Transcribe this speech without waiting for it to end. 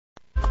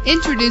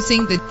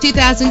Introducing the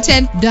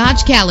 2010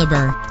 Dodge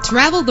Caliber.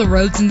 Travel the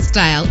roads in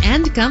style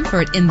and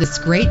comfort in this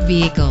great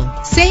vehicle.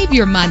 Save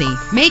your money.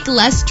 Make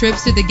less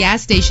trips to the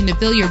gas station to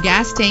fill your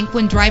gas tank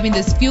when driving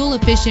this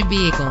fuel-efficient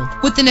vehicle.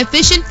 With an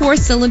efficient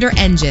 4-cylinder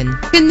engine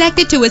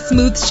connected to a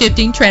smooth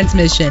shifting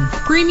transmission,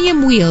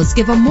 premium wheels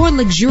give a more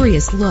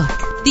luxurious look.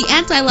 The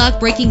anti-lock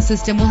braking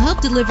system will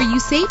help deliver you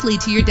safely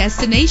to your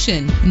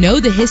destination.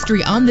 Know the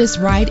history on this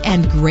ride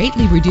and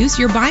greatly reduce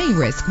your buying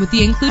risk with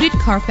the included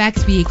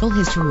Carfax Vehicle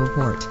History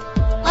Report.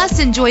 Plus,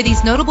 enjoy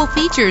these notable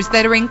features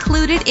that are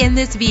included in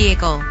this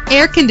vehicle: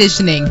 air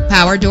conditioning,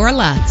 power door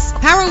locks,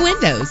 power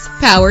windows,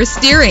 power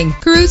steering,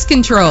 cruise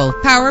control,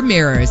 power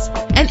mirrors,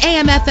 an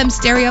AM/FM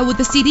stereo with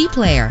a CD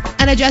player,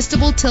 an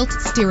adjustable tilt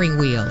steering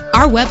wheel.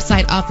 Our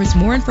website offers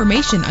more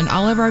information on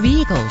all of our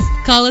vehicles.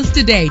 Call us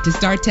today to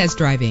start test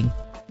driving.